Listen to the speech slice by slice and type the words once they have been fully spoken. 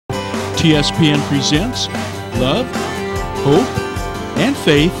TSPN presents Love, Hope, and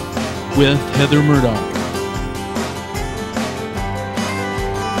Faith with Heather Murdock.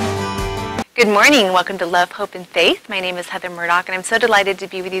 Good morning and welcome to Love, Hope, and Faith. My name is Heather Murdock and I'm so delighted to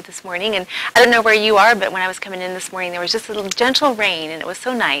be with you this morning. And I don't know where you are, but when I was coming in this morning there was just a little gentle rain and it was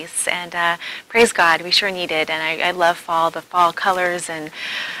so nice. And praise God, we sure need it. And I love fall, the fall colors and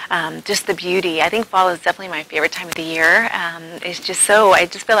just the beauty. I think fall is definitely my favorite time of the year. It's just so, I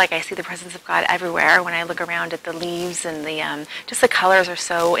just feel like I see the presence of God everywhere when I look around at the leaves and the just the colors are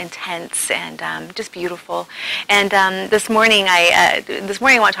so intense and just beautiful. And this morning I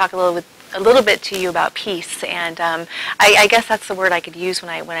want to talk a little bit to you about peace, and I guess that's the word I could use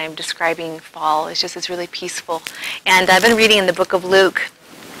when I'm describing fall. It's really peaceful. And I've been reading in the book of Luke,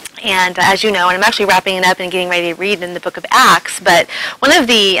 and as you know, and I'm actually wrapping it up and getting ready to read in the book of Acts, but one of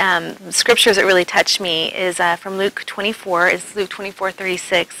the scriptures that really touched me is from Luke 24. It's Luke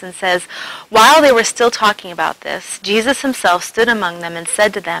 24:36, and says, "While they were still talking about this, Jesus himself stood among them and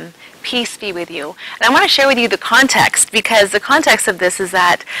said to them, 'Peace be with you.'" And I want to share with you the context, because the context of this is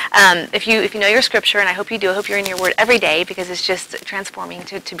that if you know your scripture, and I hope you do, I hope you're in your word every day, because it's just transforming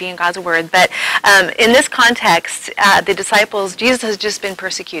to be in God's word. But in this context, the disciples, Jesus has just been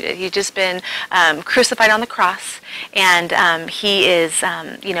persecuted. He's just been crucified on the cross, and he is,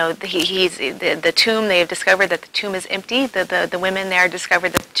 he's the tomb. They have discovered that the tomb is empty. The women there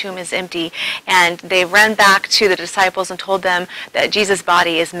discovered that the tomb is empty, and they've run back to the disciples and told them that Jesus'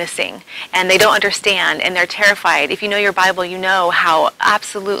 body is missing. And they don't understand, and they're terrified. If you know your Bible, you know how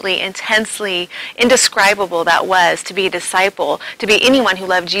absolutely, intensely, indescribable that was to be a disciple, to be anyone who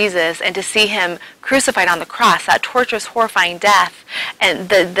loved Jesus, and to see him crucified on the cross, that torturous, horrifying death, and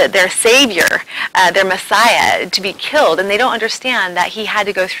their Savior, their Messiah, to be killed. And they don't understand that he had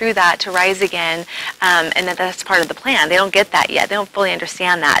to go through that to rise again, and that's part of the plan. They don't get that yet. They don't fully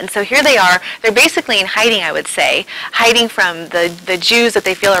understand that. And so here they are. They're basically in hiding, I would say, hiding from the Jews that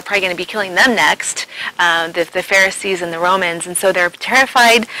they feel are probably going to be killing them next, the Pharisees and the Romans. And so they're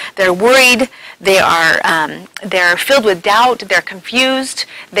terrified, they're worried, they're filled with doubt, they're confused,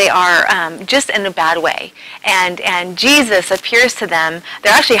 they are just in a bad way. And Jesus appears to them.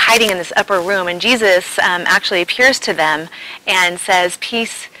 They're actually hiding in this upper room, and Jesus actually appears to them and says,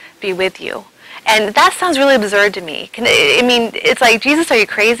 "Peace be with you." And that sounds really absurd to me. It's like, Jesus, are you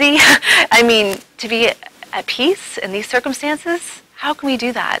crazy? To be at peace in these circumstances? How can we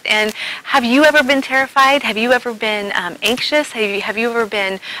do that? And have you ever been terrified? Have you ever been anxious? Have you ever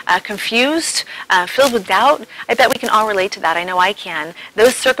been confused, filled with doubt? I bet we can all relate to that. I know I can.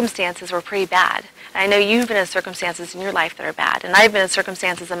 Those circumstances were pretty bad. I know you've been in circumstances in your life that are bad, and I've been in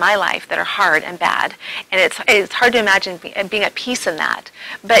circumstances in my life that are hard and bad. And it's hard to imagine being at peace in that.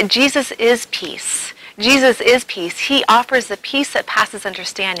 But Jesus is peace. Jesus is peace. He offers the peace that passes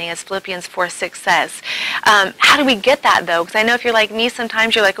understanding, as Philippians 4:6 says. How do we get that, though? Because I know if you're like me,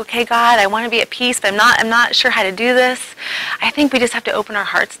 sometimes you're like, okay, God, I want to be at peace, but I'm not sure how to do this. I think we just have to open our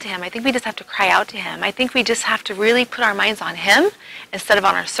hearts to him. I think we just have to cry out to him. I think we just have to really put our minds on him instead of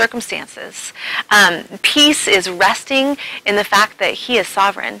on our circumstances. Peace is resting in the fact that he is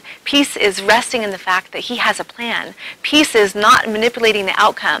sovereign. Peace is resting in the fact that he has a plan. Peace is not manipulating the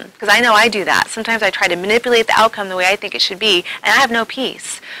outcome, because I know I do that. Sometimes I try to manipulate the outcome the way I think it should be, and I have no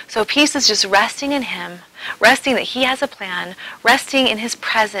peace. So peace is just resting in him, resting that he has a plan, resting in his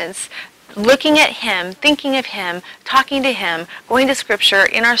presence, looking at him, thinking of him, talking to him, going to scripture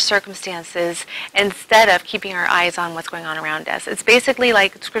in our circumstances instead of keeping our eyes on what's going on around us. It's basically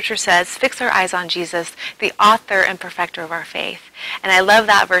like scripture says, fix our eyes on Jesus, the author and perfecter of our faith. And I love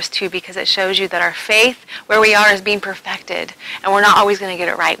that verse too, because it shows you that our faith, where we are, is being perfected. And we're not always going to get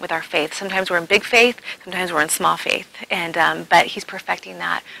it right with our faith. Sometimes we're in big faith, sometimes we're in small faith. And but he's perfecting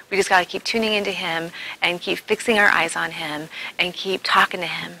that. We just got to keep tuning into him and keep fixing our eyes on him and keep talking to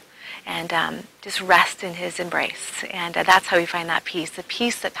him. And just rest in his embrace. And that's how we find that peace, the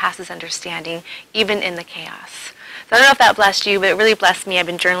peace that passes understanding, even in the chaos. So I don't know if that blessed you, but it really blessed me. I've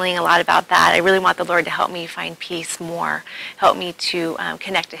been journaling a lot about that. I really want the Lord to help me find peace more, help me to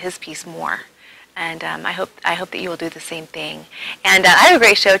connect to his peace more. And I hope that you will do the same thing. And I have a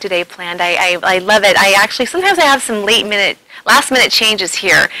great show today planned. I love it. Sometimes I have some last minute changes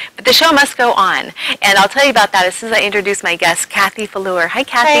here, but the show must go on. And I'll tell you about that as soon as I introduce my guest, Boyd-Fellure. Hi,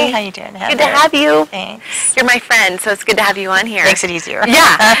 Kathy. Hey, how you doing, Heather? Good to have you. Thanks. You're my friend, so it's good to have you on here. Makes it easier.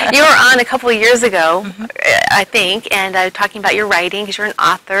 Yeah. You were on a couple of years ago, I think, and talking about your writing, because you're an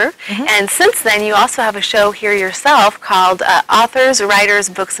author. And since then, you also have a show here yourself called Authors, Writers,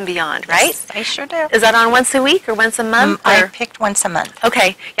 Books, and Beyond, right? Yes, I sure sure do. Is that on once a week or once a month? I picked once a month.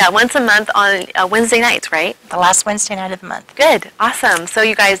 Okay, yeah, once a month on Wednesday nights, right? The last Wednesday night of the month. Good, awesome. So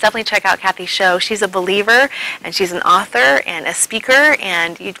you guys definitely check out Kathy's show. She's a believer, and she's an author and a speaker,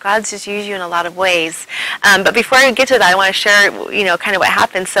 and God's just used you in a lot of ways. But before I get to that, I want to share, kind of what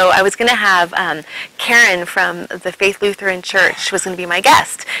happened. So I was going to have Karen from the Faith Lutheran Church was going to be my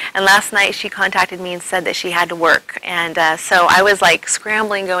guest, and last night she contacted me and said that she had to work, and so I was like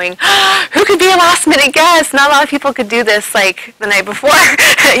scrambling, going, who could be a last-minute guest? Not a lot of people could do this like the night before,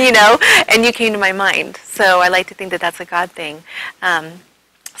 and you came to my mind. So I like to think that that's a God thing.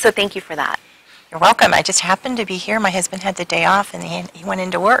 So thank you for that. You're welcome. I just happened to be here. My husband had the day off, and he went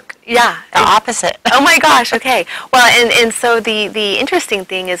into work. Yeah. The opposite. Oh my gosh, okay. Well, and so the interesting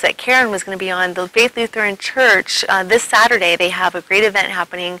thing is that Karen was going to be on the Faith Lutheran Church this Saturday. They have a great event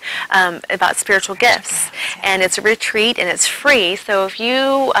happening about spiritual gifts. And it's a retreat, and it's free. So if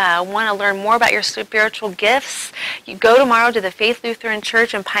you want to learn more about your spiritual gifts, you go tomorrow to the Faith Lutheran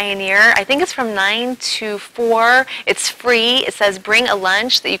Church in Pioneer. I think it's from 9 to 4. It's free. It says bring a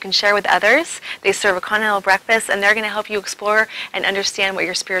lunch that you can share with others. They serve a continental breakfast, and they're going to help you explore and understand what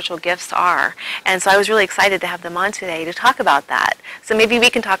your spiritual gifts are. And so I was really excited to have them on today to talk about that. So maybe we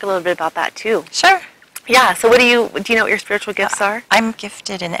can talk a little bit about that too. Sure. Yeah, so do you know what your spiritual gifts are? I'm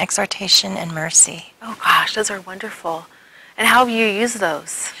gifted in exhortation and mercy. Oh gosh, those are wonderful. And how have you used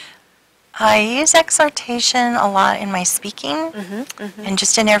those? I use exhortation a lot in my speaking and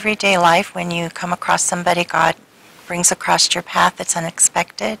just in everyday life when you come across somebody God brings across your path that's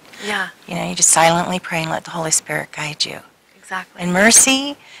unexpected. Yeah. You just silently pray and let the Holy Spirit guide you. Exactly. And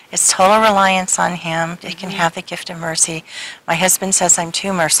mercy is total reliance on Him. You can have the gift of mercy. My husband says I'm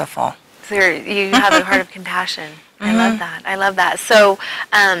too merciful. So you have a heart of compassion. I love that. I love that. So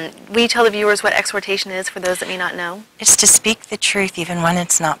will you tell the viewers what exhortation is for those that may not know? It's to speak the truth even when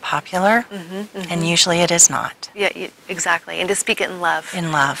it's not popular, and usually it is not. Yeah, exactly. And to speak it in love.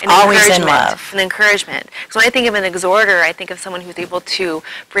 In love. Always in love. An encouragement. Because when I think of an exhorter, I think of someone who's able to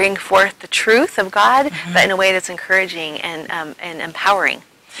bring forth the truth of God, but in a way that's encouraging and empowering.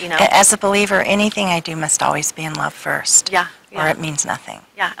 As a believer, anything I do must always be in love first. Yeah. Or it means nothing.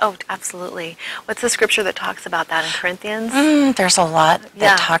 Yeah. Oh, absolutely. What's the scripture that talks about that in Corinthians? There's a lot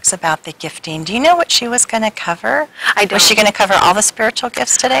that talks about the gifting. Do you know what she was going to cover? I don't. Was she going to cover all the spiritual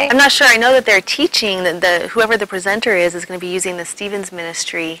gifts today? I'm not sure. I know that they're teaching that whoever the presenter is going to be using the Stevens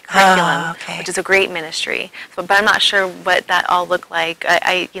Ministry curriculum, which is a great ministry. But I'm not sure what that all looked like.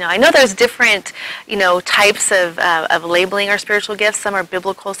 I know there's different types of labeling our spiritual gifts. Some are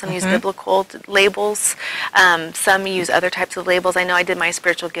biblical. Some use biblical labels. Some use other types of labels. I know I did my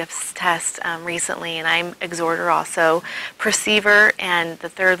spiritual gifts test recently, and I'm exhorter also, perceiver, and the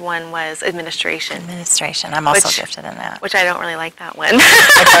third one was administration. Administration. I'm also gifted in that. Which I don't really like that one.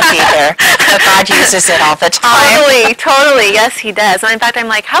 I don't either. But God uses it all the time. Totally. Yes, He does. And in fact, I'm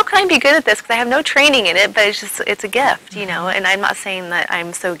like, how can I be good at this? Because I have no training in it, but it's a gift, And I'm not saying that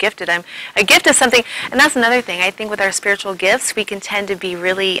I'm so gifted. A gift is something, and that's another thing. I think with our spiritual gifts, we can tend to be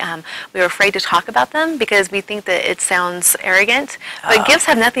really, we're afraid to talk about them because we think that it sounds arrogant, but gifts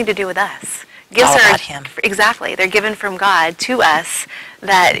have nothing to do with us. Gifts all are about Him. Exactly. They're given from God to us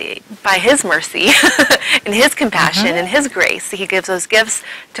that by His mercy and His compassion and His grace, He gives those gifts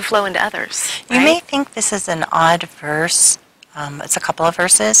to flow into others. You may think this is an odd verse. It's a couple of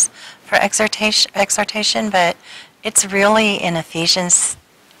verses for exhortation, but it's really in Ephesians,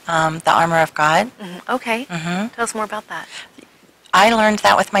 the armor of God. Okay. Tell us more about that. I learned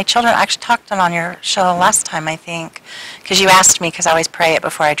that with my children. I actually talked on your show last time, I think, because you asked me, because I always pray it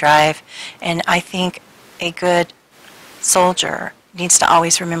before I drive. And I think a good soldier needs to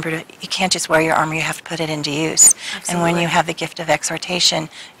always remember you can't just wear your armor, you have to put it into use. Absolutely. And when you have the gift of exhortation,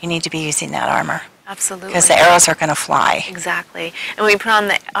 you need to be using that armor. Absolutely. Because the arrows are going to fly. Exactly. And when we put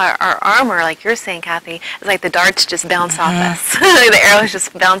on our armor, like you're saying, Kathy, it's like the darts just bounce off us. The arrows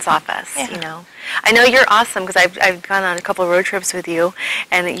just bounce off us, I know you're awesome because I've gone on a couple of road trips with you,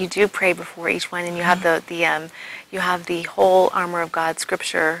 and you do pray before each one, and you have you have the whole armor of God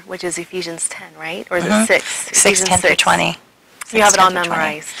scripture, which is Ephesians 10, right? Or is it 6? 6, 10 through 20. You have it all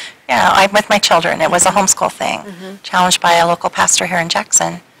memorized. 20. Yeah, I'm with my children. It was a homeschool thing, challenged by a local pastor here in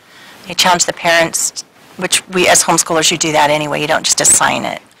Jackson. He challenged the parents, which we as homeschoolers, you do that anyway. You don't just assign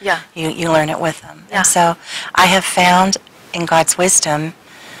it. Yeah. You learn it with them. Yeah. And so I have found in God's wisdom,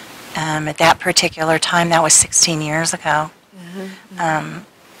 at that particular time, that was 16 years ago,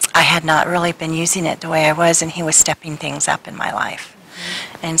 I had not really been using it the way I was, and He was stepping things up in my life.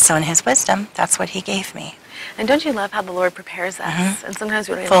 And so in His wisdom, that's what He gave me. And don't you love how the Lord prepares us? And sometimes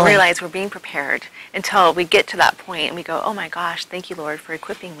we don't even Fully. realize we're being prepared until we get to that point and we go, oh my gosh, thank you, Lord, for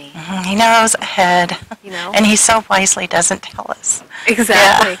equipping me. He knows ahead. You know? And he so wisely doesn't tell us.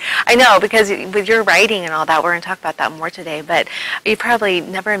 Exactly. Yeah. I know, because with your writing and all that, we're going to talk about that more today, but you probably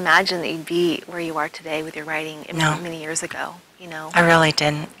never imagined that you'd be where you are today with your writing many years ago, you know? I really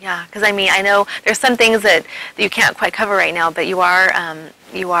didn't. Yeah, because I mean, I know there's some things that you can't quite cover right now, but you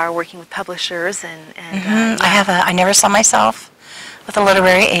are working with publishers and I never saw myself with a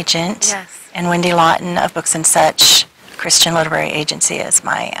literary agent. Yes. And Wendy Lawton of Books and Such, Christian Literary Agency, is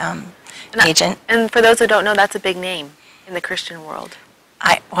my agent. And for those who don't know, that's a big name in the Christian world.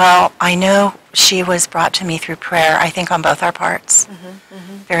 I know she was brought to me through prayer, I think on both our parts,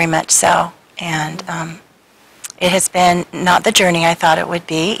 very much so. And it has been not the journey I thought it would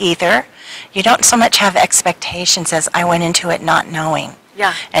be either. You don't so much have expectations as I went into it not knowing.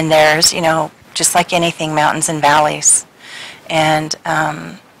 Yeah. And there's, just like anything, mountains and valleys. And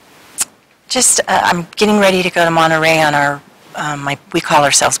I'm getting ready to go to Monterey on our, we call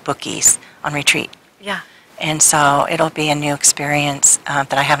ourselves bookies, on retreat. Yeah. And so it'll be a new experience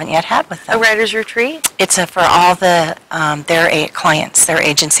that I haven't yet had with them. A writer's retreat? It's for all the their clients, their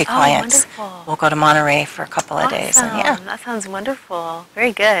agency clients. Oh, wonderful. We'll go to Monterey for a couple of days. And That sounds wonderful.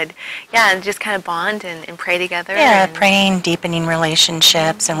 Very good. Yeah, and just kind of bond and pray together. Yeah, and praying, deepening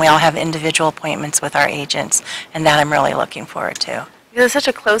relationships, and we all have individual appointments with our agents, and that I'm really looking forward to. Because it's such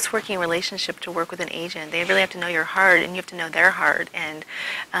a close working relationship to work with an agent. They really have to know your heart, and you have to know their heart, and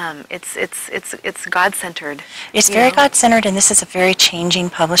it's God-centered. It's very God-centered, and this is a very changing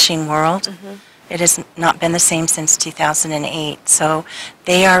publishing world. It has not been the same since 2008, so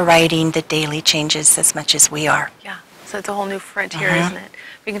they are writing the daily changes as much as we are. Yeah, so it's a whole new frontier, isn't it?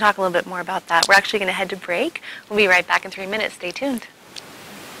 We can talk a little bit more about that. We're actually going to head to break. We'll be right back in 3 minutes. Stay tuned.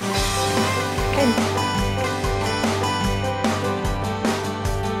 Good.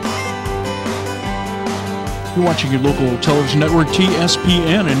 You're watching your local television network,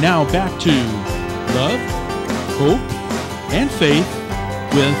 TSPN, and now back to Love, Hope, and Faith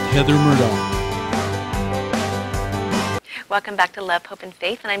with Heather Murdock. Welcome back to Love, Hope, and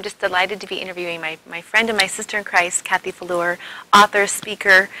Faith, and I'm just delighted to be interviewing my friend and my sister in Christ, Boyd-Fellure, author,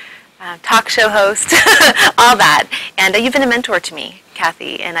 speaker, talk show host, all that. And you've been a mentor to me,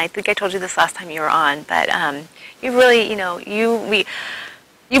 Kathy, and I think I told you this last time you were on, but you really,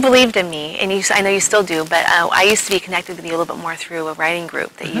 you believed in me, and I know you still do, but I used to be connected with you a little bit more through a writing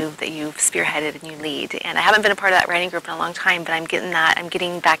group that you've spearheaded and you lead. And I haven't been a part of that writing group in a long time, but I'm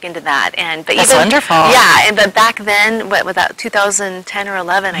getting back into that. That's wonderful. Yeah, but back then, was that 2010 or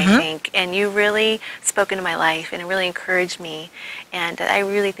 11, I think, and you really spoke into my life, and it really encouraged me, and I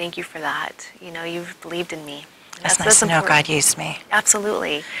really thank you for that. You've believed in me. That's nice to know God used me.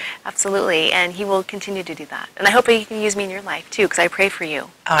 Absolutely, absolutely, and He will continue to do that. And I hope He can use me in your life too, because I pray for you.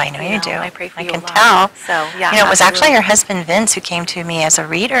 Oh, I know you do. I pray for you. I can a lot. tell. So yeah, it was actually your husband Vince who came to me as a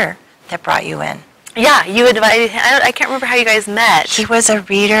reader that brought you in. Yeah, you invited. I can't remember how you guys met. He was a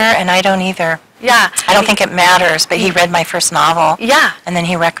reader, and I don't either. Yeah. I don't think it matters, but he read my first novel. Yeah. And then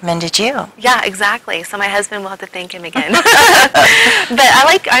he recommended you. Yeah, exactly. So my husband will have to thank him again. But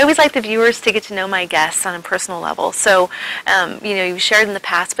I always like the viewers to get to know my guests on a personal level. So, you've shared in the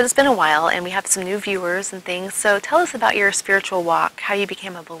past, but it's been a while, and we have some new viewers and things. So tell us about your spiritual walk, how you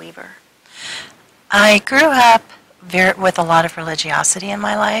became a believer. I grew up with a lot of religiosity in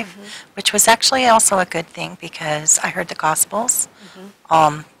my life, which was actually also a good thing because I heard the Gospels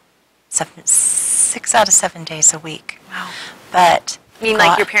 6 out of 7 days a week. Wow. But you mean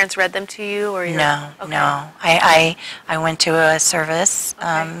like your parents read them to you, or no? I went to a service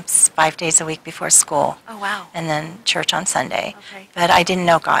 5 days a week before school. Oh wow. And then church on Sunday. Okay. But I didn't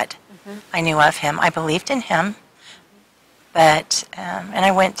know God. I knew of Him. I believed in Him. But and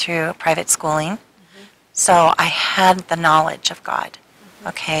I went through private schooling, so I had the knowledge of God.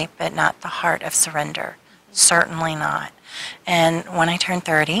 Okay, but not the heart of surrender. Certainly not. And when I turned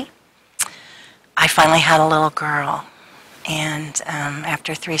 30. I finally had a little girl, and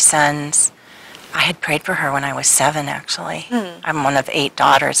after 3 sons, I had prayed for her when I was 7, actually. I'm one of 8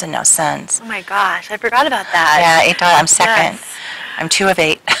 daughters and no sons. Oh my gosh, I forgot about that. Yeah, 8 daughters. I'm second. Yes. I'm 2 of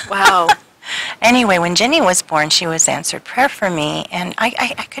 8. Wow. Anyway, when Jenny was born, she was answered prayer for me, and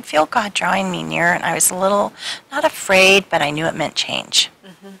I could feel God drawing me near, and I was a little, not afraid, but I knew it meant change.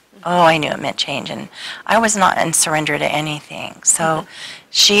 Oh, I knew it meant change, and I was not in surrender to anything. So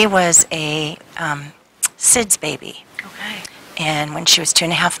she was a SIDS baby. Okay. And when she was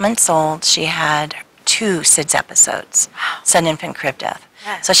 2.5 months old, she had 2 SIDS episodes, sudden infant crib death.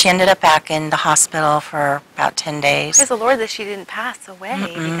 Yes. So she ended up back in the hospital for about 10 days. Praise the Lord that she didn't pass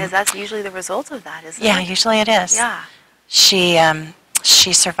away, because that's usually the result of that, isn't it? Yeah, usually it is. Yeah.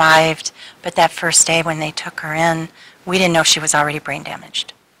 She survived, but that first day when they took her in, we didn't know she was already brain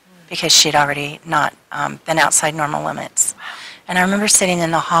damaged because she'd already not been outside normal limits. Wow. And I remember sitting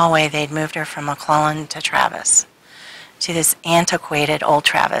in the hallway. They'd moved her from McClellan to Travis, to this antiquated old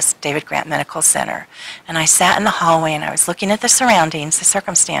Travis, David Grant Medical Center. And I sat in the hallway and I was looking at the surroundings, the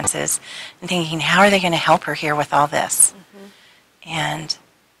circumstances, and thinking, how are they going to help her here with all this? And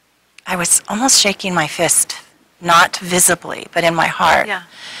I was almost shaking my fist, not visibly, but in my heart. Yeah.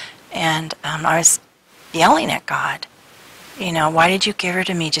 And I was yelling at God, why did you give her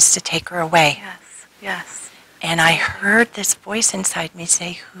to me just to take her away? Yes. Yes. And I heard this voice inside me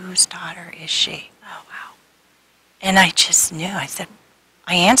say, whose daughter is she? Oh, wow. And I just knew.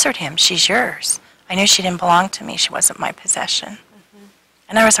 I answered him, she's yours. I knew she didn't belong to me. She wasn't my possession.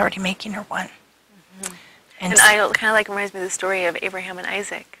 And I was already making her one. And I kind of like reminds me of the story of Abraham and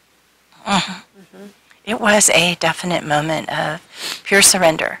Isaac. It was a definite moment of pure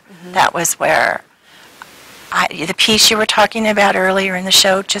surrender. That was where the peace you were talking about earlier in the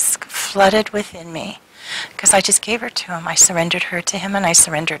show just flooded within me because I just gave her to him. I surrendered her to him and I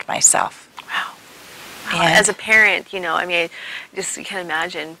surrendered myself. Wow. And as a parent, you can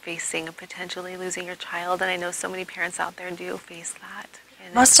imagine facing potentially losing your child, and I know so many parents out there do face that.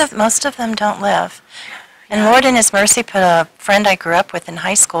 And most of them don't live. And Lord in His mercy put a friend I grew up with in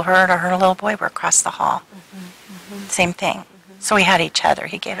high school, her and her little boy were across the hall. Same thing. So we had each other.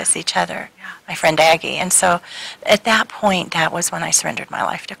 He gave us each other, my friend Aggie. And so at that point, that was when I surrendered my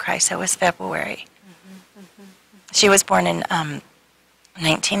life to Christ. It was February. She was born in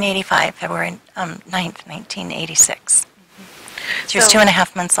 1985, February 9th, 1986. She was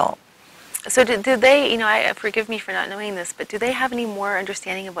 2.5 months old. So did they, forgive me for not knowing this, but do they have any more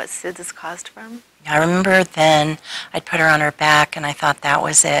understanding of what SIDS is caused from? I remember then I'd put her on her back and I thought that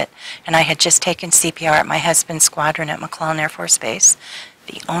was it. And I had just taken CPR at my husband's squadron at McClellan Air Force Base.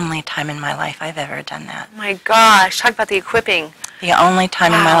 The only time in my life I've ever done that. Oh my gosh, talk about the equipping. The only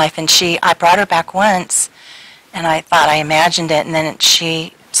time in my life. And I brought her back once and I thought I imagined it, and then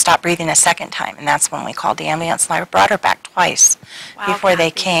she stopped breathing a second time, and that's when we called the ambulance. And I brought her back twice before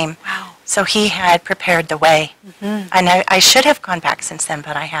they came. Wow. So he had prepared the way. And I should have gone back since then,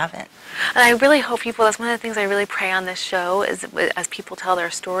 but I haven't. And I really hope people, that's one of the things I really pray on this show, is as people tell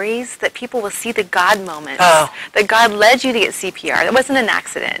their stories, that people will see the God moments. Oh. That God led you to get CPR. That wasn't an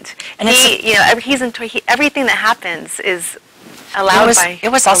accident. And everything that happens is allowed by It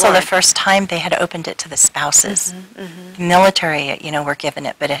was the also Lord. the first time they had opened it to the spouses. The military, were given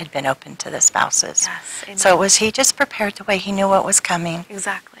it, but it had been opened to the spouses. Yes, amen. So he just prepared the way. He knew what was coming.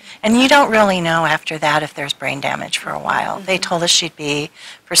 Exactly. And you don't really know after that if there's brain damage for a while. They told us she'd be,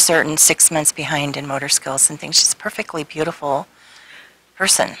 for certain, 6 months behind in motor skills and things. She's a perfectly beautiful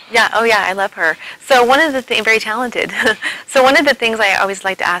person. Yeah, oh yeah, I love her. So one of the things, very talented. So one of the things I always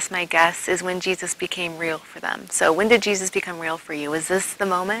like to ask my guests is when Jesus became real for them. So when did Jesus become real for you? Was this the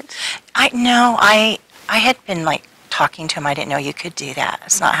moment? I had been talking to him. I didn't know you could do that.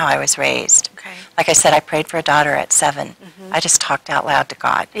 It's not how I was raised. Okay. Like I said, I prayed for a daughter at 7. I just talked out loud to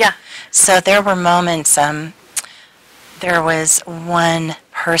God. Yeah. So there were moments, there was one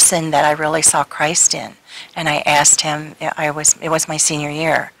person that I really saw Christ in, and I asked him, it was my senior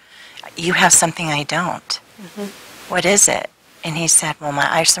year, you have something I don't. What is it? And he said, well,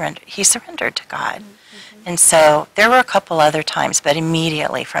 he surrendered to God. And so there were a couple other times, but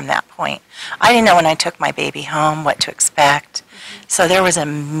immediately from that point, I didn't know when I took my baby home what to expect. So there was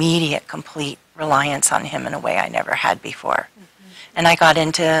immediate, complete reliance on him in a way I never had before. And I got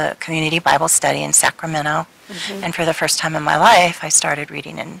into community Bible study in Sacramento. And for the first time in my life, I started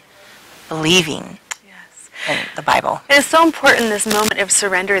reading and believing in the Bible. And it's so important, this moment of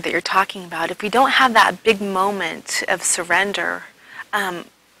surrender that you're talking about. If we don't have that big moment of surrender,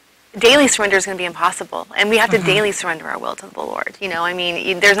 daily surrender is going to be impossible. And we have to daily surrender our will to the Lord.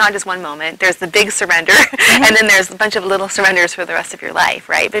 There's not just one moment. There's the big surrender, and then there's a bunch of little surrenders for the rest of your life,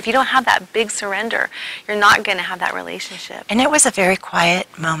 right? But if you don't have that big surrender, you're not going to have that relationship. And it was a very quiet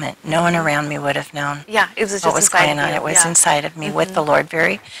moment. No one around me would have known It was just what was inside going of on. you. It was inside of me with the Lord,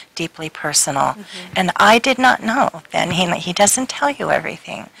 very deeply personal. And I did not know then. He doesn't tell you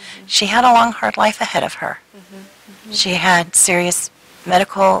everything. She had a long, hard life ahead of her. She had serious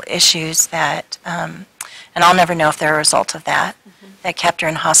medical issues that, and I'll never know if they're a result of that, that kept her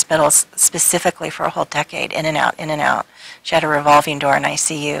in hospitals specifically for a whole decade, in and out, in and out. She had a revolving door in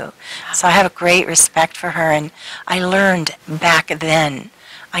ICU. So I have a great respect for her, and I learned back then,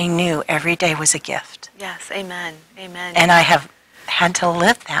 I knew every day was a gift. Yes, amen, amen. And I have had to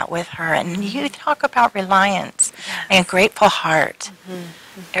live that with her. And you talk about reliance and a grateful heart.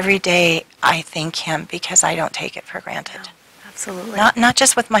 Every day I thank him because I don't take it for granted. Absolutely. Not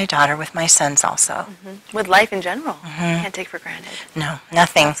just with my daughter, with my sons also. With life in general. Can't take for granted. No,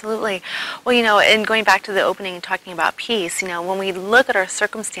 nothing. Absolutely. Well, and going back to the opening and talking about peace, when we look at our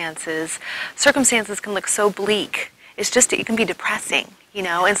circumstances can look so bleak. It can be depressing, in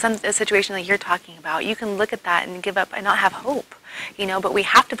a situation like you're talking about. You can look at that and give up and not have hope, but we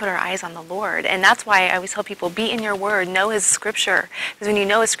have to put our eyes on the Lord. And that's why I always tell people, be in your word, know his scripture. Because when you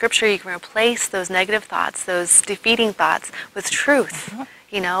know his scripture, you can replace those negative thoughts, those defeating thoughts with truth.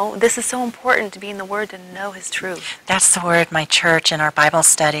 This is so important to be in the word, to know his truth. That's the word my church and our Bible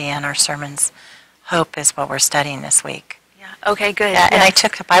study and our sermons. Hope is what we're studying this week. Yeah. Okay, good. Yeah, yes. And I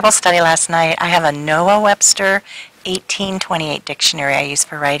took a Bible study last night. I have a Noah Webster 1828 dictionary I use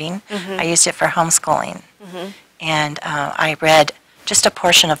for writing. I used it for homeschooling. And I read just a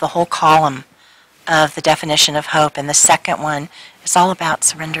portion of the whole column of the definition of hope. And the second one is all about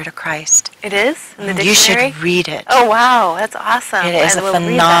surrender to Christ. It is? In the dictionary? You should read it. Oh, wow. That's awesome. It is a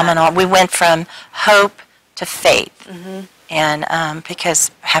phenomenal. We went from hope to faith. And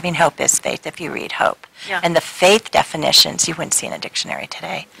because having hope is faith if you read hope. Yeah. And the faith definitions you wouldn't see in a dictionary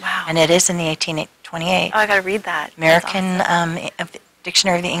today. Wow. And it is in the 1828. Oh, I got to read that. American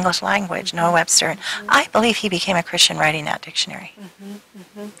Dictionary of the English Language, Noah Webster. I believe he became a Christian writing that dictionary.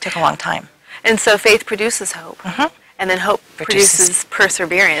 Took a long time. And so faith produces hope. And then hope produces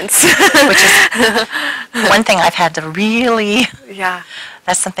perseverance. Which is one thing I've had to really,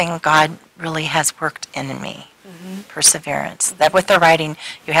 that's something God really has worked in me. Perseverance. That with the writing,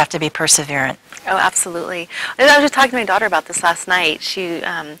 you have to be perseverant. Oh, absolutely. And I was just talking to my daughter about this last night. She,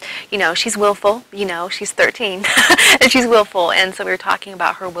 she's willful. She's 13, and she's willful. And so we were talking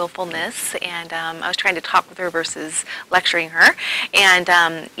about her willfulness, and I was trying to talk with her versus lecturing her. And,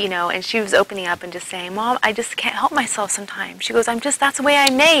 and she was opening up and just saying, Mom, I just can't help myself sometimes. She goes, that's the way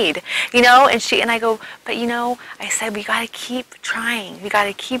I'm made, And I go, but I said, we got to keep trying. We got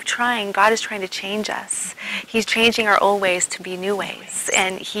to keep trying. God is trying to change us. He's changing our old ways to be new ways.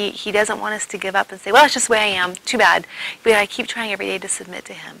 And he doesn't want us to give up and say, well, it's just the way I am. Too bad. We got to keep trying every day to submit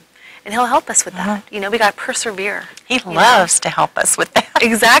to him. And he'll help us with that. We got to persevere. He loves to help us with that.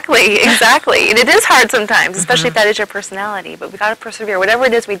 Exactly. And it is hard sometimes, especially if that is your personality. But we got to persevere. Whatever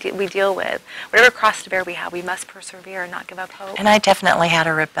it is we deal with, whatever cross to bear we have, we must persevere and not give up hope. And I definitely had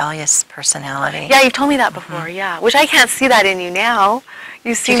a rebellious personality. Yeah, you've told me that before, which I can't see that in you now.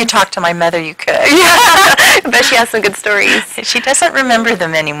 You could talk to my mother, you could. I bet she has some good stories. She doesn't remember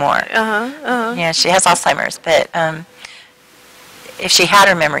them anymore. Yeah, she has Alzheimer's, but if she had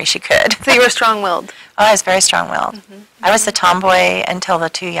her memory, she could. So you were strong-willed. Oh, I was very strong-willed. I was the tomboy until the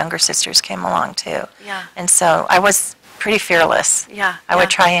two younger sisters came along, too. Yeah. And so I was pretty fearless. Yeah. I would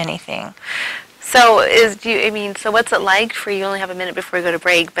try anything. So so what's it like for you? Only have a minute before we go to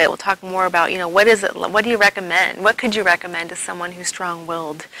break, but we'll talk more about, what is it, what do you recommend? What could you recommend to someone who's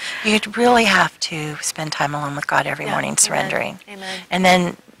strong-willed? You'd really have to spend time alone with God every morning, surrendering. Amen. And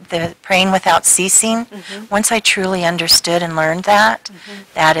then the praying without ceasing, once I truly understood and learned that,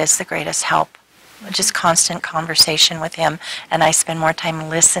 that is the greatest help. Just constant conversation with him, and I spend more time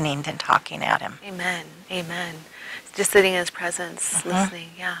listening than talking at him. Amen. Just sitting in his presence,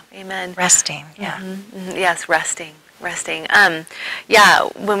 listening. Yeah. Amen. Resting. Yeah. Yes, resting.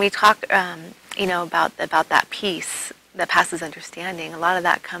 When we talk, about that peace that passes understanding, a lot of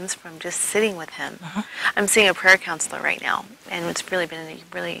that comes from just sitting with him. I'm seeing a prayer counselor right now, and it's really been a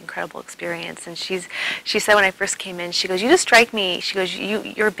really incredible experience. And she said when I first came in, she goes, you just strike me. She goes,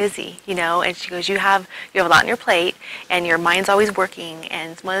 you're busy, and she goes, you have a lot on your plate, and your mind's always working.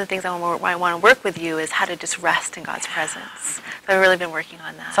 And one of the things I want to work with you is how to just rest in God's presence. So I've really been working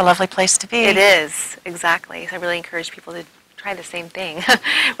on that. It's a lovely place to be. It is, exactly. So I really encourage people to try the same thing.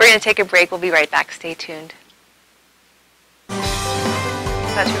 We're going to take a break. We'll be right back. Stay tuned. Is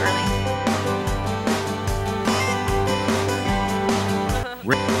that too early?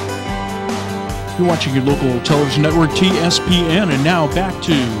 You're watching your local television network TSPN, and now back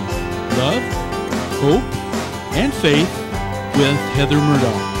to Love, Hope, and Faith with Heather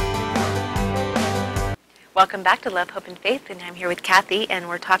Murdock. Welcome back to Love, Hope, and Faith, and I'm here with Kathy, and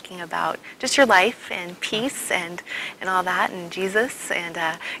we're talking about just your life and peace and all that, and Jesus. And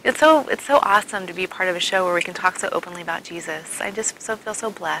it's so awesome to be part of a show where we can talk so openly about Jesus. I just feel so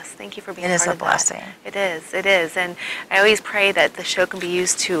blessed. Thank you for being part of that. It is a blessing. It is, and I always pray that the show can be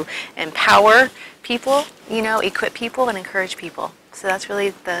used to empower people, equip people, and encourage people. So that's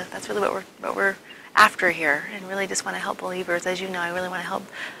really what we're after here, and really just want to help believers. As you know, I really want to help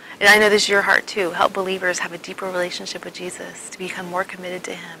And I know this is your heart too. Help believers have a deeper relationship with Jesus, to become more committed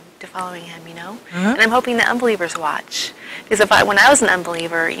to him, to following him, you know? And I'm hoping that unbelievers watch. Because when I was an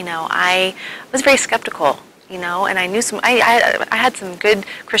unbeliever, you know, I was very skeptical, you know, and I knew I had some good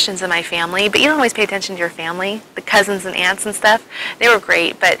Christians in my family, but you don't always pay attention to your family, the cousins and aunts and stuff. They were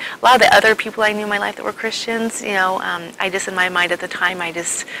great, but a lot of the other people I knew in my life that were Christians, you know, I just, in my mind at the time, I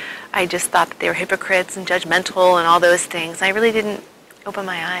just thought that they were hypocrites and judgmental and all those things. I really didn't open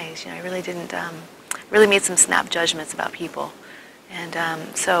my eyes, you know, I really didn't, really made some snap judgments about people.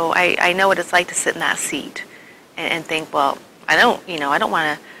 And so I know what it's like to sit in that seat and think, well, I don't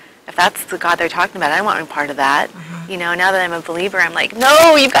want to, if that's the God they're talking about, I don't want to be part of that. You know, now that I'm a believer, I'm like,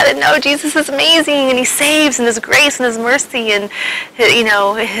 no, you've got to know Jesus is amazing, and he saves, and his grace and his mercy, and, you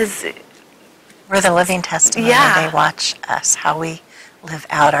know, his... We're the living testimony. Yeah. They watch us, how we live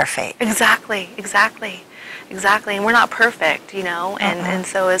out our faith. Exactly. And we're not perfect, you know, and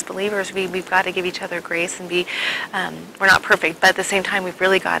so as believers, we've got to give each other grace and be, we're not perfect, but at the same time, we've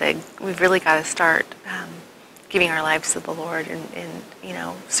really got to start giving our lives to the Lord and you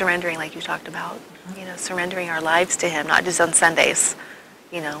know, surrendering like you talked about, you know, surrendering our lives to him, not just on Sundays,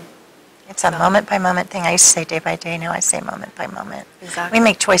 you know. It's a moment by moment thing. I used to say day by day, now I say moment by moment. Exactly. We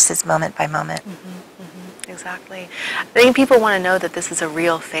make choices moment by moment. Exactly. I think people want to know that this is a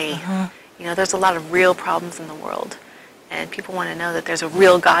real faith. You know, there's a lot of real problems in the world, and people want to know that there's a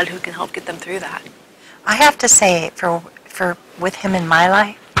real God who can help get them through that. I have to say, for with him in my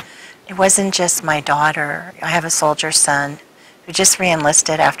life, it wasn't just my daughter. I have a soldier son who just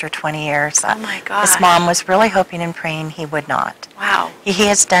re-enlisted after 20 years. Oh my gosh. His mom was really hoping and praying he would not. Wow. He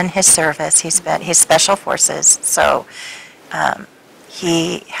has done his service. He's special forces, so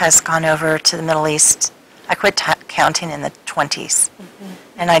he has gone over to the Middle East. I quit counting in the 20s,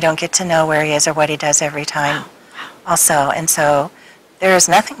 and I don't get to know where he is or what he does every time. Also, and so there is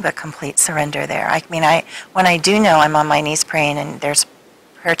nothing but complete surrender there. I mean, when I do know, I'm on my knees praying, and there's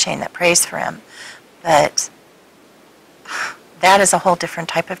a prayer chain that prays for him, but that is a whole different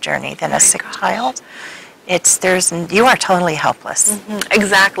type of journey than a sick child. You are totally helpless.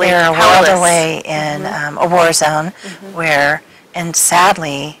 Exactly. They're a world away in a war zone where, and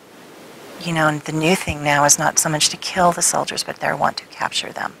sadly, you know, the new thing now is not so much to kill the soldiers, but they want to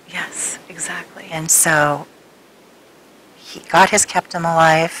capture them. Yes, exactly. And so God has kept him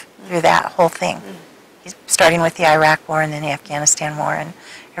alive through that whole thing. He's starting with the Iraq War and then the Afghanistan War and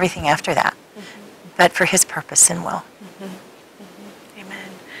everything after that. But for his purpose and will.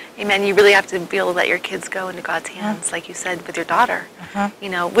 Amen. You really have to be able to let your kids go into God's hands, like you said, with your daughter. You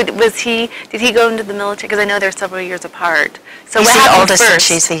know, did he go into the military? Because I know they're several years apart. So He's what the happened oldest first? and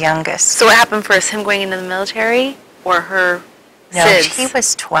she's the youngest. So what happened first, him going into the military or her No, SIDS? he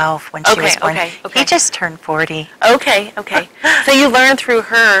was 12 when she was born. Okay. He just turned 40. Okay. So you learned through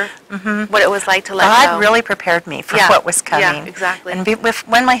her what it was like to let go. God really prepared me for what was coming. Yeah, exactly. And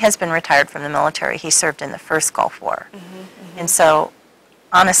when my husband retired from the military, he served in the first Gulf War. And so,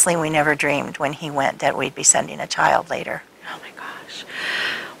 honestly, we never dreamed when he went that we'd be sending a child later. Oh my gosh.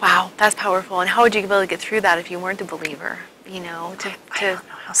 Wow, that's powerful. And how would you be able to get through that if you weren't a believer? You know, I don't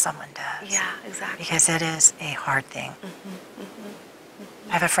know how someone does. Yeah, exactly. Because it is a hard thing.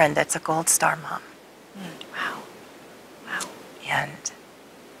 I have a friend that's a Gold Star mom. Wow. And,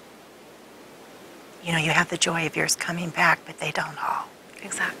 you know, you have the joy of yours coming back, but they don't all.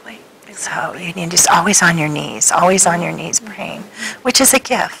 Exactly. So you need just always on your knees praying, which is a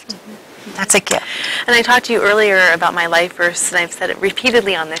gift. That's a gift. And I talked to you earlier about my life verse, and I've said it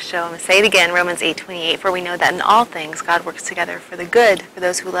repeatedly on this show. I'm going to say it again, Romans 8:28, for we know that in all things God works together for the good, for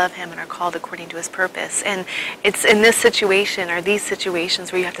those who love him and are called according to his purpose. And it's in this situation or these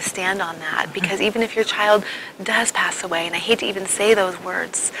situations where you have to stand on that, because even if your child does pass away, and I hate to even say those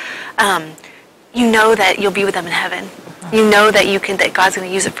words, you know that you'll be with them in heaven. You know that that God's going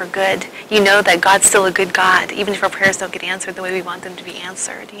to use it for good. You know that God's still a good God, even if our prayers don't get answered the way we want them to be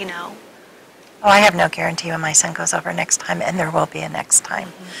answered, you know. Oh, I have no guarantee when my son goes over next time, and there will be a next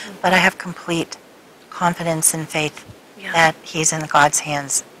time. But I have complete confidence and faith that he's in God's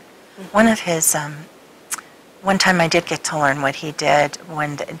hands. One of his, one time I did get to learn what he did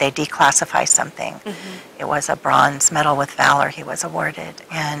when they declassify something. It was a bronze medal with valor he was awarded.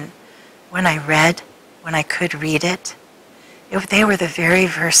 And when I could read it, they were the very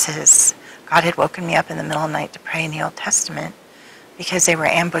verses. God had woken me up in the middle of the night to pray in the Old Testament because they were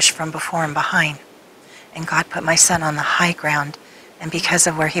ambushed from before and behind. And God put my son on the high ground, and because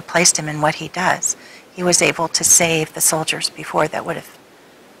of where he placed him and what he does, he was able to save the soldiers before that would have,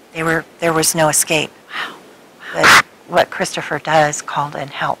 there was no escape. But what Christopher does, called in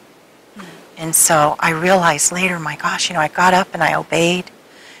help. And so I realized later, my gosh, you know, I got up and I obeyed,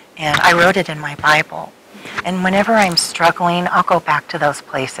 And I wrote it in my Bible. And whenever I'm struggling, I'll go back to those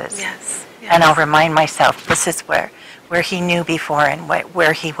places. Yes. And I'll remind myself, this is where he knew before and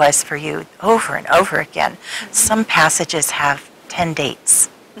where he was for you over and over again. Some passages have 10 dates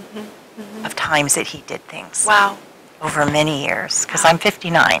of times that he did things. Wow. Over many years, because I'm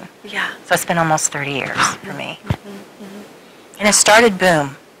 59. Yeah. So it's been almost 30 years for me. And it started,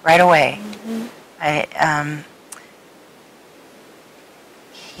 boom, right away.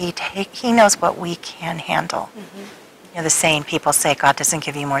 He knows what we can handle. You know, the saying, people say God doesn't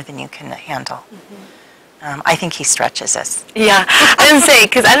give you more than you can handle. I think he stretches us. Yeah, I didn't say,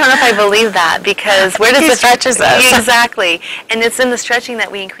 because I don't know if I believe that, because where does he stretches us. Exactly. And it's in the stretching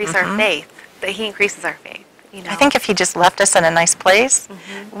that we increase our faith, that he increases our faith. You know? I think if he just left us in a nice place,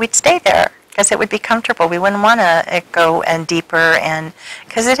 we'd stay there, because it would be comfortable. We wouldn't want to go and deeper, and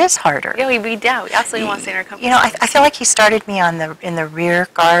because it is harder. Yeah, we doubt. We absolutely want to stay in our comfort. You know, I feel like he started me in the rear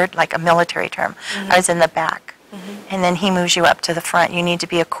guard, like a military term. I was in the back. And then he moves you up to the front. You need to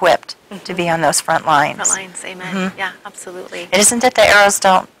be equipped to be on those front lines. Front lines, amen. Yeah, absolutely. It isn't that the arrows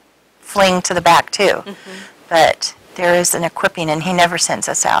don't fling to the back too, but there is an equipping, and he never sends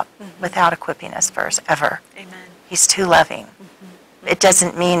us out without equipping us first, ever. Amen. He's too loving. It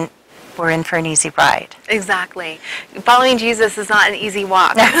doesn't mean we're in for an easy ride. Exactly. Following Jesus is not an easy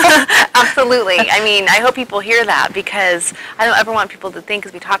walk. Absolutely. I mean, I hope people hear that, because I don't ever want people to think,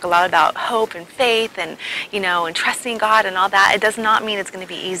 because we talk a lot about hope and faith and, you know, and trusting God and all that, it does not mean it's going to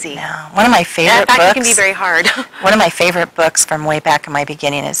be easy. No. One of my favorite books. In fact, books, it can be very hard. One of my favorite books from way back in my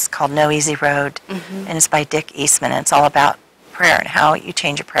beginning is called No Easy Road, and it's by Dick Eastman, and it's all about prayer and how you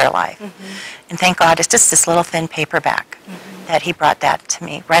change your prayer life. And thank God, it's just this little thin paperback that he brought that to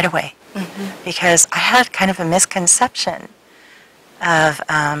me right away. Because I had kind of a misconception of,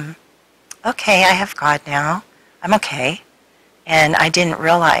 okay, I have God now, I'm okay, and I didn't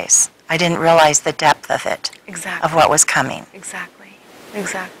realize the depth of it, of what was coming. Exactly.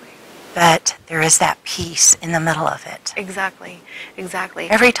 But there is that peace in the middle of it. Exactly.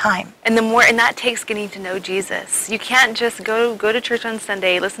 Every time. And that takes getting to know Jesus. You can't just go to church on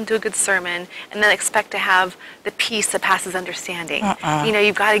Sunday, listen to a good sermon, and then expect to have the peace that passes understanding. You know,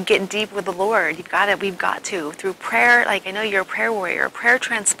 you've got to get deep with the Lord. We've got to through prayer. Like, I know you're a prayer warrior. Prayer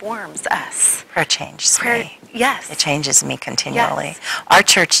transforms us. Prayer changes me. Yes. It changes me continually. Yes. Our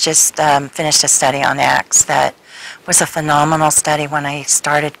church just finished a study on Acts that was a phenomenal study when I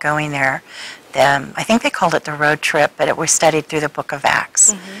started going there. I think they called it the road trip, but it was studied through the book of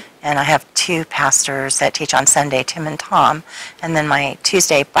Acts. And I have two pastors that teach on Sunday, Tim and Tom, and then my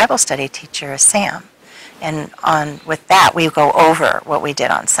Tuesday Bible study teacher is Sam. And with that, we go over what we did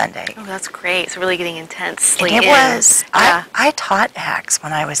on Sunday. Oh, that's great. So really getting intense. And it was. Yeah. I taught Acts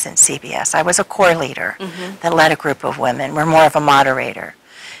when I was in CBS. I was a core leader that led a group of women. We're more of a moderator.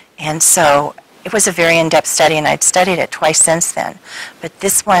 And so it was a very in-depth study, and I'd studied it twice since then. But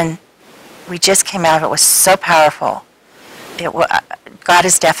this one, we just came out of it, was so powerful. God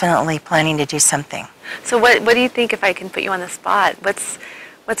is definitely planning to do something. So what do you think, if I can put you on the spot,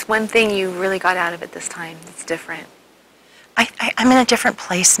 what's one thing you really got out of it this time that's different? I'm in a different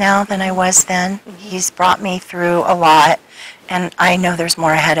place now than I was then. He's brought me through a lot, and I know there's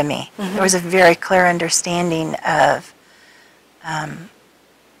more ahead of me. There was a very clear understanding of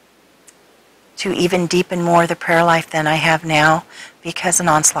to even deepen more the prayer life than I have now, because an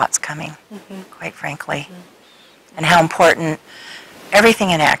onslaught's coming, quite frankly. And how important everything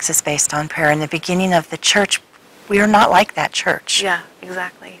in Acts is based on prayer. In the beginning of the church, we are not like that church. Yeah,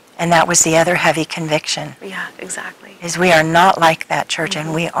 exactly. And that was the other heavy conviction. Yeah, exactly. Is we are not like that church,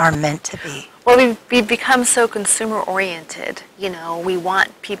 and we are meant to be. Well, we've become so consumer-oriented. You know, we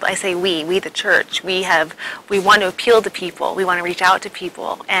want people, I say we the church, we want to appeal to people. We want to reach out to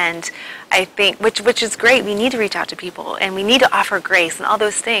people. And I think, which is great, we need to reach out to people, and we need to offer grace and all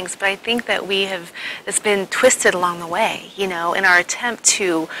those things. But I think that it's been twisted along the way, you know, in our attempt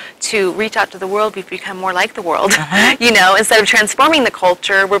to reach out to the world, we've become more like the world. You know, instead of transforming the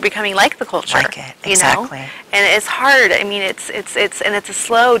culture, we're becoming like the culture. Like it, exactly. You know? And it's hard. I mean, it's a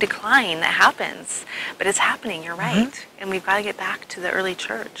slow decline that happens, but it's happening. You're right, and we've got to get back to the early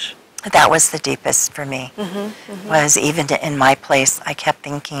church. That was the deepest for me. Was even in my place, I kept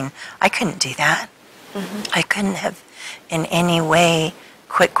thinking I couldn't do that. I couldn't have, in any way,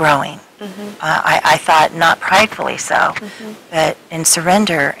 quit growing. I thought, not pridefully so, but in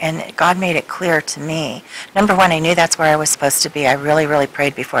surrender. And God made it clear to me. Number one, I knew that's where I was supposed to be. I really, really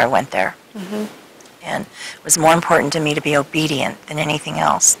prayed before I went there. And it was more important to me to be obedient than anything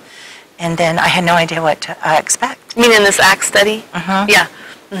else. And then I had no idea what to expect. You mean in this Acts study? Yeah.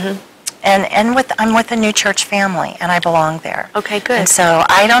 And I'm with a new church family, and I belong there. Okay, good. And so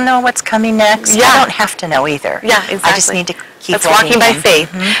I don't know what's coming next. Yeah. I don't have to know either. Yeah, exactly. I just need to keep That's walking by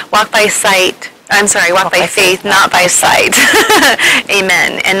faith. Walk by sight. I'm sorry, walk by faith, not by sight.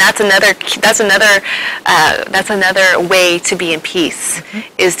 Amen. And that's another way to be in peace,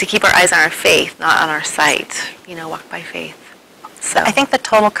 is to keep our eyes on our faith, not on our sight. Walk by faith. So I think the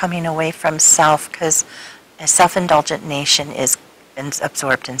total coming away from self, because a self-indulgent nation is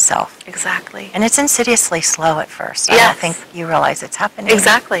absorbed in self. Exactly. And it's insidiously slow at first. Yes. I don't think you realize it's happening.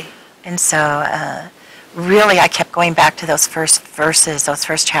 Exactly. And so really I kept going back to those first verses, those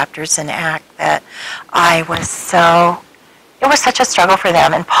first chapters in Act, that it was such a struggle for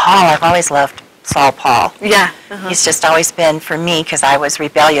them. And Paul, I've always loved Saul Paul. Yeah. He's just always been, for me, because I was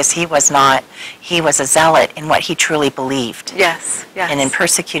rebellious, he was not. He was a zealot in what he truly believed. Yes, yes. And in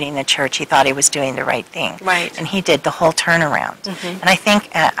persecuting the church, he thought he was doing the right thing. Right. And he did the whole turnaround. And I think,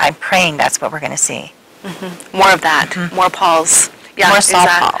 I'm praying that's what we're going to see. More of that. More Pauls. Yeah, more Saul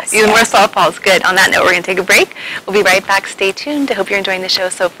Pauls. Even more Saul Pauls. Good. On that note, we're going to take a break. We'll be right back. Stay tuned. I hope you're enjoying the show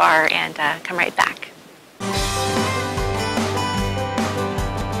so far, and come right back.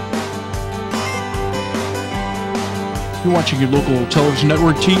 You're watching your local television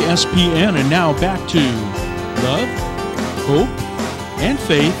network, TSPN, and now back to Love, Hope, and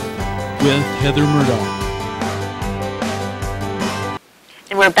Faith with Heather Murdock.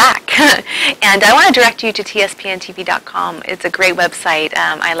 And we're back. And I want to direct you to TSPNTV.com. It's a great website.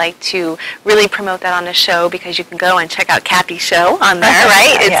 I like to really promote that on the show, because you can go and check out Kathy's show on there,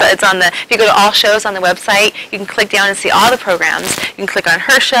 right? It's on the, if you go to all shows on the website, you can click down and see all the programs. You can click on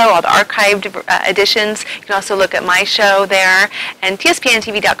her show, all the archived editions. You can also look at my show there. And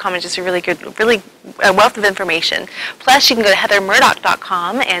TSPNTV.com is just a really good, a wealth of information. Plus, you can go to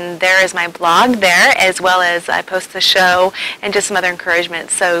heathermurdock.com, and there is my blog there, as well as I post the show and just some other encouragement.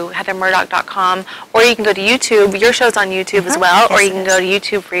 So heathermurdock.com, or you can go to YouTube. Your show's on YouTube as well, or you can go to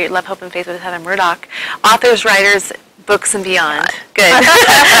YouTube for Love, Hope, and Faith with Heather Murdock. Authors, writers, books, and beyond. Good.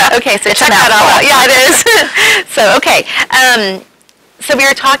 Okay, so check that all out. Yeah, it is. So, okay. So we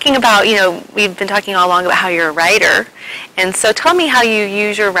were talking about, we've been talking all along about how you're a writer. And so tell me how you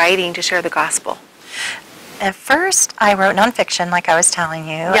use your writing to share the gospel. At first, I wrote nonfiction, like I was telling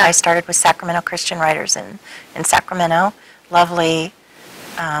you. Yeah. I started with Sacramento Christian Writers in Sacramento. Lovely,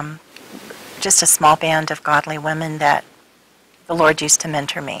 just a small band of godly women that the Lord used to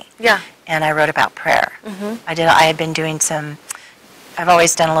mentor me. Yeah. And I wrote about prayer. I had been doing I've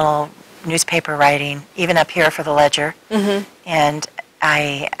always done a little newspaper writing, even up here for the Ledger. And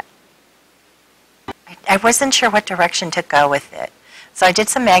I wasn't sure what direction to go with it. So I did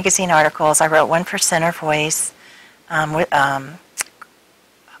some magazine articles. I wrote one for Center Voice,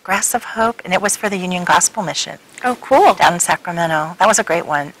 Grass of Hope, and it was for the Union Gospel Mission. Oh, cool. Down in Sacramento. That was a great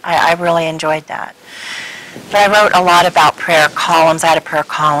one. I really enjoyed that. But I wrote a lot about prayer columns. I had a prayer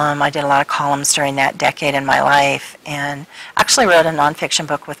column. I did a lot of columns during that decade in my life, and actually wrote a nonfiction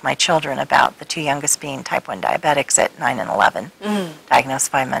book with my children about the two youngest being type 1 diabetics at 9 and 11,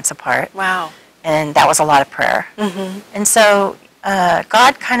 diagnosed 5 months apart. Wow. And that was a lot of prayer. And so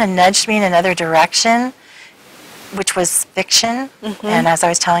God kind of nudged me in another direction, which was fiction. And as I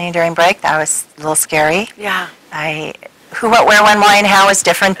was telling you during break, that was a little scary. Yeah. Who, what, where, when, why, and how is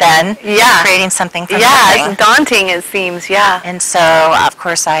different than creating something from nothing. It's daunting, it seems, yeah. And so, of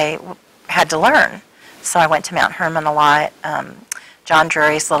course, I had to learn. So I went to Mount Hermon a lot. John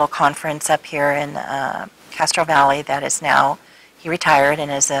Drury's little conference up here in Castro Valley that is now, he retired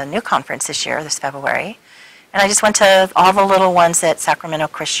and is a new conference this February. And I just went to all the little ones that Sacramento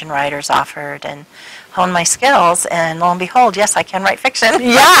Christian Writers offered and honed my skills, and lo and behold, yes, I can write fiction.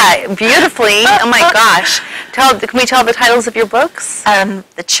 Yeah, beautifully. Oh my gosh. Can we tell the titles of your books?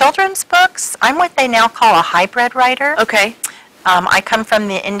 The children's books, I'm what they now call a hybrid writer. Okay. I come from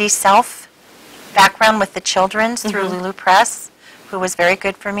the indie self background with the children's through Lulu Press, who was very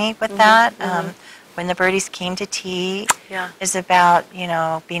good for me with that. When the Birdies Came to Tea is about,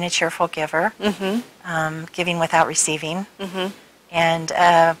 being a cheerful giver, giving without receiving. And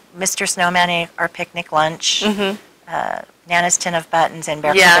Mr. Snowman, Our Picnic Lunch, Nana's Tin of Buttons, and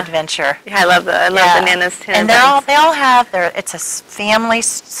Barefoot Adventure. Yeah, I love the Nana's Tin and of Buttons. they all have it's a family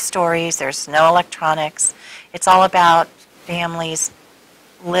stories. There's no electronics. It's all about families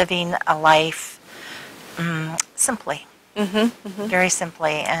living a life simply. Very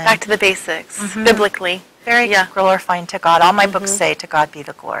simply. And back to the basics, biblically. Very glorifying to God. All my books say, to God be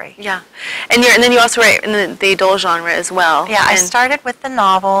the glory. Yeah. And then you also write in the adult genre as well. Yeah, I started with the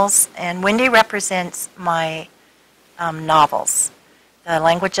novels, and Wendy represents my novels. The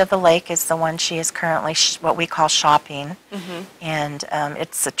Language of the Lake is the one she is currently what we call shopping, and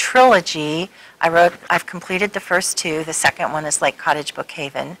it's a trilogy. I've completed the first two. The second one is Lake Cottage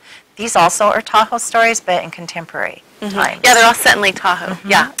Bookhaven. These also are Tahoe stories, but in contemporary times. Yeah, they're all set in Lake Tahoe.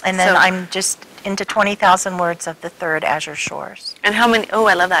 Yeah. And then I'm just into 20,000 words of the third Azure Shores. And how many? Oh,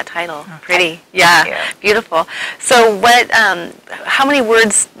 I love that title. Okay. Pretty. Yeah. Beautiful. So what? How many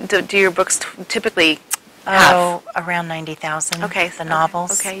words do your books typically have? Oh, around 90,000. Okay. The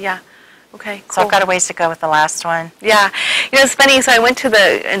novels. Okay. Yeah. Okay. Cool. So I've got a ways to go with the last one. Yeah. It's funny. So I went to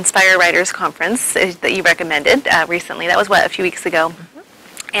the Inspire Writers Conference that you recommended recently. That was, a few weeks ago.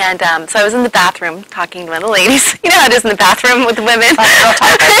 And so I was in the bathroom talking to one of the ladies. You know how it is in the bathroom with the women.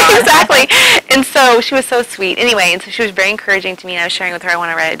 Exactly. And so she was so sweet. Anyway, and so she was very encouraging to me, and I was sharing with her I want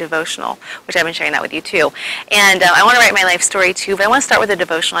to write a devotional, which I've been sharing that with you too. And I want to write my life story too, but I want to start with a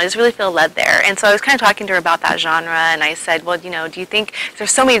devotional. I just really feel led there. And so I was kind of talking to her about that genre, and I said, well, do you think,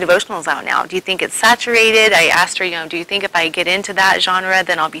 there's so many devotionals out now, do you think it's saturated? I asked her, do you think if I get into that genre,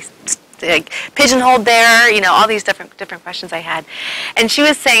 then I'll be pigeonholed there, all these different questions I had. And she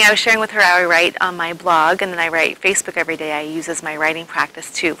was saying, I was sharing with her how I write on my blog, and then I write Facebook every day. I use as my writing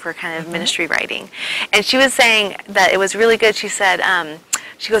practice too for kind of ministry writing. And she was saying that it was really good. She said,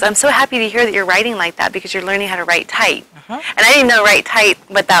 she goes, I'm so happy to hear that you're writing like that because you're learning how to write tight. And I didn't know write tight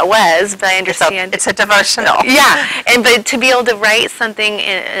what that was, but I understand. It's a devotional. Yeah, but to be able to write something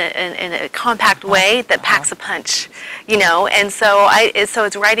in a compact way that packs a punch, and so so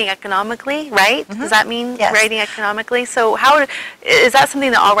it's writing economically, right? Does that mean writing economically? So how is that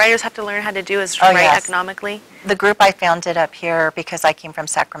something that all writers have to learn how to do, is write economically? The group I founded up here because I came from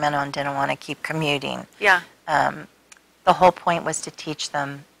Sacramento and didn't want to keep commuting. Yeah. The whole point was to teach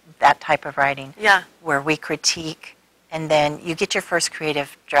them that type of writing. Yeah. Where we critique. And then you get your first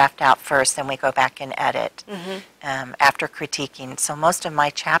creative draft out first, then we go back and edit after critiquing. So most of my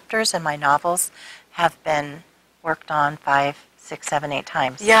chapters in my novels have been worked on 5, 6, 7, 8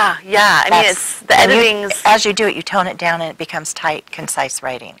 times. Yeah. I mean, it's the editing's... As you do it, you tone it down and it becomes tight, concise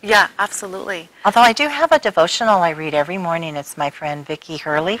writing. Yeah, absolutely. Although I do have a devotional I read every morning. It's my friend Vicki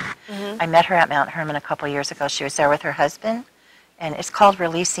Hurley. I met her at Mount Hermon a couple years ago. She was there with her husband. And it's called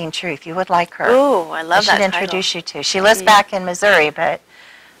Releasing Truth. You would like her. Ooh, I love that title. I should introduce you to. She lives back in Missouri, but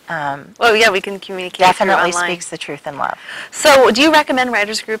well, yeah, we can communicate definitely through online. Speaks the truth in love. So do you recommend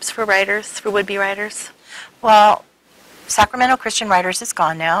writers groups for would-be writers? Well, Sacramento Christian Writers is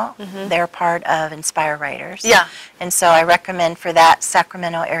gone now. They're part of Inspire Writers. Yeah. And so I recommend for that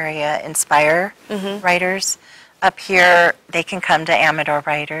Sacramento area Inspire Writers. Up here, they can come to Amador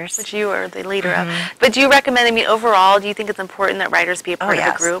Writers. Which you are the leader of. But do you recommend, overall, do you think it's important that writers be a part of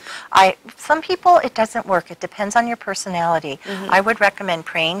a group? Some people, it doesn't work. It depends on your personality. I would recommend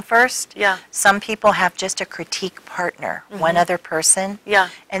praying first. Yeah. Some people have just a critique partner, one other person. Yeah.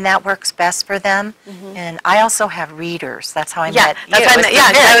 And that works best for them. And I also have readers. That's how I met you. That's how I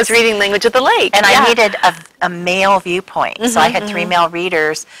met, I was reading Language of the Lake. And I needed a male viewpoint. So I had 3 male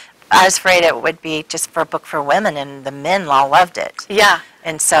readers. I was afraid it would be just for a book for women, and the men all loved it. Yeah.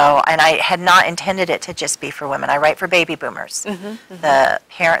 And so, and I had not intended it to just be for women. I write for baby boomers, the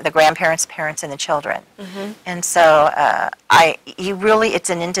grandparents, parents, and the children. And so, it's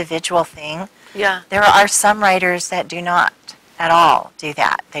an individual thing. Yeah. There are some writers that do not at all do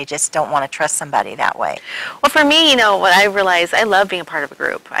that. They just don't want to trust somebody that way. Well, for me, what I realized, I love being a part of a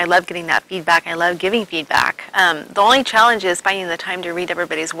group. I love getting that feedback. I love giving feedback. The only challenge is finding the time to read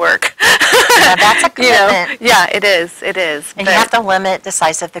everybody's work. Yeah, that's a commitment. Yeah, it is. It is. And you have to limit the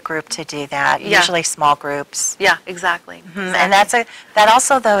size of the group to do that. Usually small groups. Yeah, exactly. And that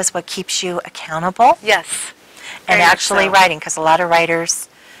also, though, is what keeps you accountable. Yes. And actually writing, because a lot of writers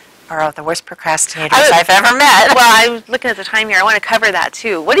are the worst procrastinators I've ever met. Well, I was looking at the time here. I want to cover that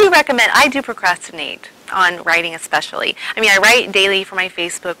too. What do you recommend? I do procrastinate on writing especially. I write daily for my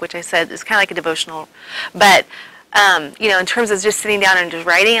Facebook, which I said is kind of like a devotional. But, in terms of just sitting down and just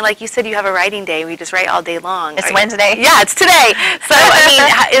writing, and like you said, you have a writing day where you just write all day long. It's Wednesday. Yeah, it's today.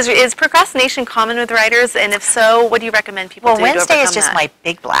 So, is procrastination common with writers? And if so, what do you recommend people do to overcome that? Well, Wednesday is just my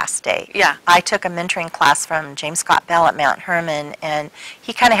big blast day. Yeah. I took a mentoring class from James Scott Bell at Mount Hermon, and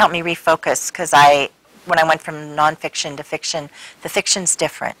he kind of helped me refocus because when I went from nonfiction to fiction, the fiction's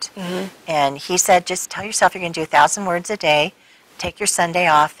different. And he said, just tell yourself you're going to do 1,000 words a day, take your Sunday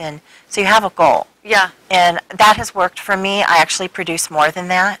off, and so you have a goal. Yeah. And that has worked for me. I actually produce more than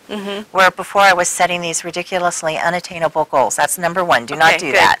that. Where before I was setting these ridiculously unattainable goals. That's number one. Do not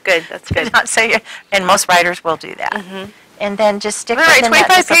do that. Good. That's good. Do not say, and most writers will do that. And then just stick within that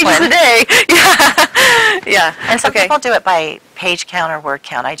discipline. 25 pages a day. Yeah. And some people do it by page count or word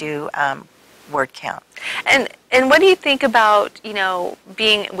count. I do word count. And what do you think about,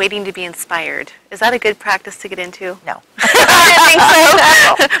 waiting to be inspired? Is that a good practice to get into? No. I didn't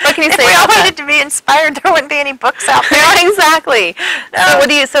think so. What can you say If we all about that? wanted to be inspired, there wouldn't be any books out there. No, exactly. So what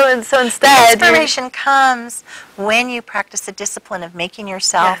do you? So instead, Inspiration comes when you practice the discipline of making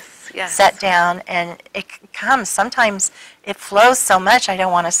yourself Yes. set down, and it comes. Sometimes it flows so much I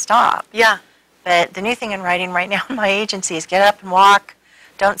don't want to stop. Yeah. But the new thing in writing right now in my agency is get up and walk.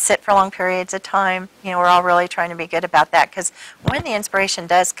 Don't sit for long periods of time. We're all really trying to be good about that, because when the inspiration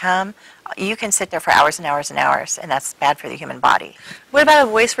does come, you can sit there for hours and hours and hours, and that's bad for the human body. What about a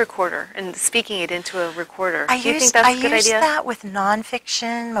voice recorder and speaking it into a recorder? Do you think that's a good idea? I use that with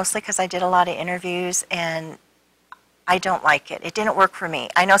nonfiction, mostly because I did a lot of interviews, and I don't like it. It didn't work for me.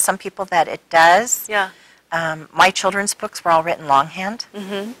 I know some people that it does. Yeah. My children's books were all written longhand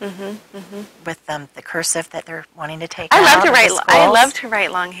with the cursive that they're wanting to take out. I love to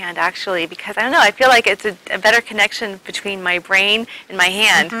write longhand, actually, because I don't know. I feel like it's a better connection between my brain and my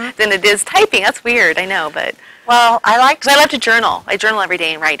hand than it is typing. That's weird, I know, but well, I love to journal. I journal every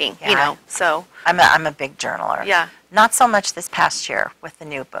day in writing. So I'm a big journaler. Yeah. Not so much this past year with the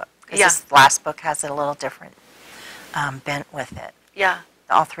new book, because this last book has a little different bent with it. Yeah.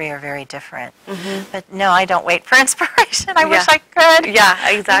 All three are very different. But no, I don't wait for inspiration. I wish I could. Yeah,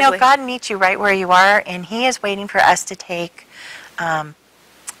 exactly. God meets you right where you are, and He is waiting for us to take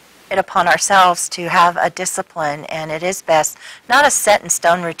it upon ourselves to have a discipline, and it is best, not a set in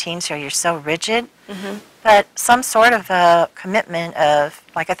stone routine so you're so rigid, but some sort of a commitment of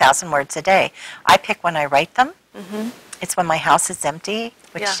like 1,000 words a day. I pick when I write them. It's when my house is empty,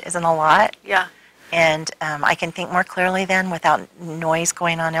 which isn't a lot. Yeah. And I can think more clearly then without noise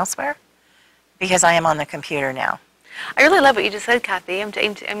going on elsewhere, because I am on the computer now. I really love what you just said, Kathy. I'm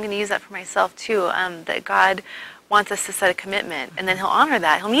going to use that for myself, too, that God wants us to set a commitment, and then He'll honor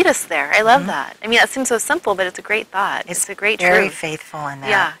that. He'll meet us there. I love that. I mean, that seems so simple, but it's a great thought. It's a great very truth. faithful in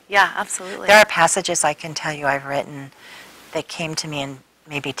that. Yeah, absolutely. There are passages I can tell you I've written that came to me in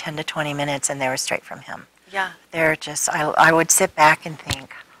maybe 10 to 20 minutes, and they were straight from Him. Yeah. They're just, I would sit back and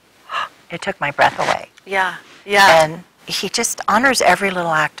think, it took my breath away. Yeah. And He just honors every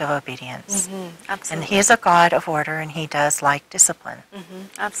little act of obedience. Absolutely. And He is a God of order, and He does like discipline.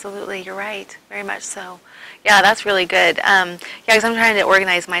 Absolutely. You're right. Very much so. Yeah, that's really good. Because I'm trying to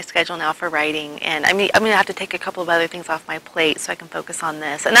organize my schedule now for writing, and I'm going to have to take a couple of other things off my plate so I can focus on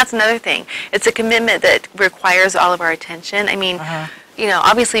this. And that's another thing. It's a commitment that requires all of our attention. I mean,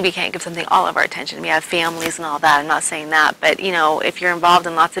 obviously we can't give something all of our attention. We have families and all that. I'm not saying that. But, if you're involved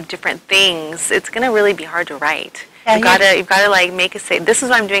in lots of different things, it's going to really be hard to write. Yeah, you've got to like make it say, this is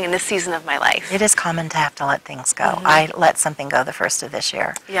what I'm doing in this season of my life. It is common to have to let things go. I let something go the first of this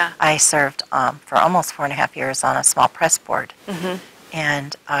year. Yeah. I served for almost 4.5 years on a small press board,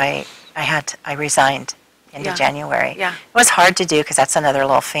 and I resigned into January. Yeah. It was hard to do because that's another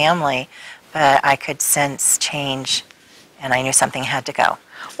little family, but I could sense change, and I knew something had to go.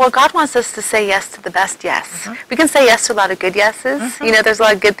 Well, God wants us to say yes to the best yes. We can say yes to a lot of good yeses. There's a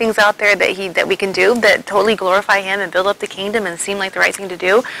lot of good things out there that we can do that totally glorify Him and build up the kingdom and seem like the right thing to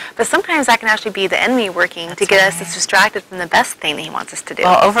do. But sometimes that can actually be the enemy working to get us distracted from the best thing that He wants us to do.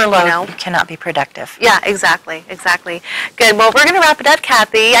 Well, overload cannot be productive. Yeah, exactly. Good. Well, we're going to wrap it up,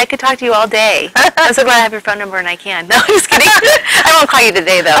 Kathy. I could talk to you all day. I'm so glad I have your phone number and I can. No, I'm just kidding. I won't call you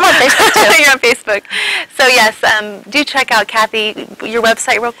today, though. I'm on Facebook, too. You're on Facebook. So, yes, do check out, Kathy, your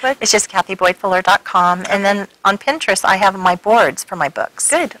website real quick. It's just KathyBoyd-Fellure.com, and then on Pinterest I have my boards for my books.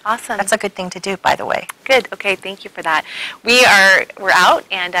 Good. Awesome. That's a good thing to do, by the way. Good. Okay, thank you for that. We're out,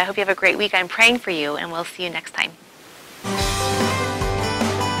 and I hope you have a great week. I'm praying for you, and we'll see you next time.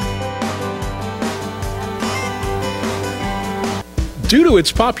 Due to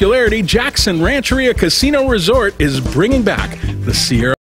its popularity, Jackson Rancheria Casino Resort is bringing back the Sierra